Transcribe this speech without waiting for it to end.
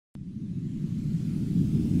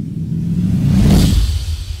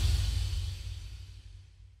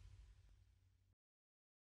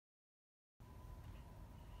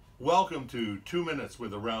Welcome to 2 Minutes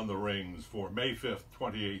with Around the Rings for May 5th,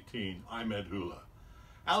 2018. I'm Ed Hula.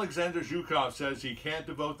 Alexander Zhukov says he can't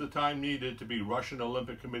devote the time needed to be Russian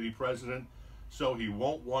Olympic Committee president, so he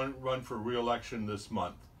won't run for re-election this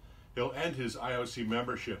month. He'll end his IOC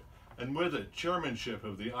membership and with it chairmanship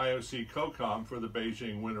of the IOC COCOM for the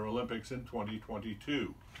Beijing Winter Olympics in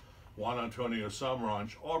 2022. Juan Antonio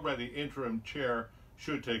Samaranch, already interim chair,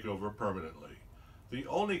 should take over permanently. The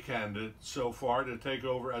only candidate so far to take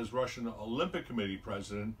over as Russian Olympic Committee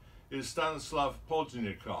president is Stanislav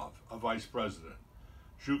Pozdnyikov, a vice president.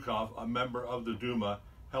 Zhukov, a member of the Duma,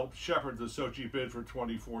 helped shepherd the Sochi bid for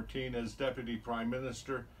 2014 as deputy prime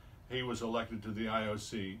minister. He was elected to the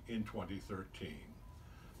IOC in 2013.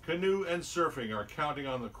 Canoe and surfing are counting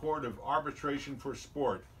on the Court of Arbitration for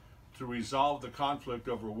Sport to resolve the conflict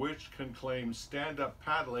over which can claim stand-up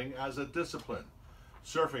paddling as a discipline.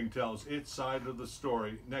 Surfing tells its side of the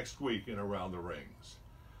story next week in Around the Rings.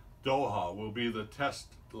 Doha will be the test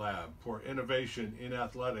lab for innovation in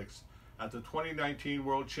athletics at the 2019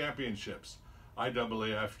 World Championships.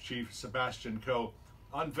 IAAF Chief Sebastian Coe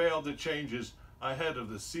unveiled the changes ahead of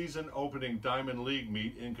the season-opening Diamond League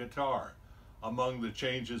meet in Qatar. Among the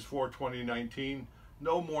changes for 2019,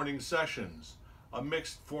 no morning sessions, a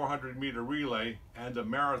mixed 400-meter relay, and a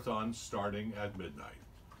marathon starting at midnight.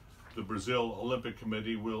 The Brazil Olympic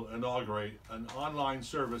Committee will inaugurate an online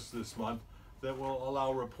service this month that will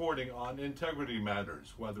allow reporting on integrity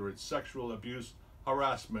matters, whether it's sexual abuse,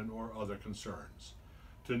 harassment, or other concerns.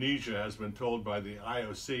 Tunisia has been told by the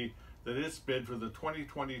IOC that its bid for the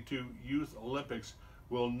 2022 Youth Olympics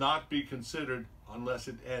will not be considered unless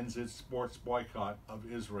it ends its sports boycott of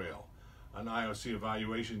Israel. An IOC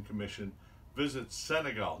evaluation commission visits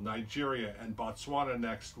Senegal, Nigeria, and Botswana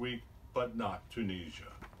next week, but not Tunisia.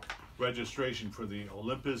 Registration for the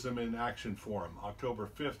Olympism in Action Forum, October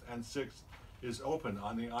 5th and 6th, is open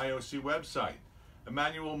on the IOC website.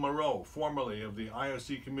 Emmanuel Moreau, formerly of the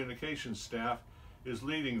IOC communications staff, is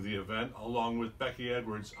leading the event along with Becky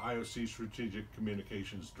Edwards, IOC Strategic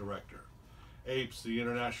Communications Director. APES, the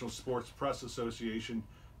International Sports Press Association,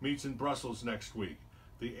 meets in Brussels next week.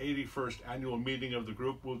 The 81st annual meeting of the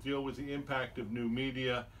group will deal with the impact of new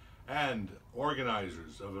media and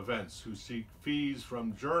organizers of events who seek fees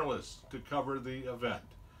from journalists to cover the event.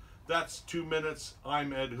 That's 2 minutes.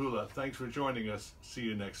 I'm Ed Hula. Thanks for joining us. See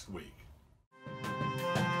you next week.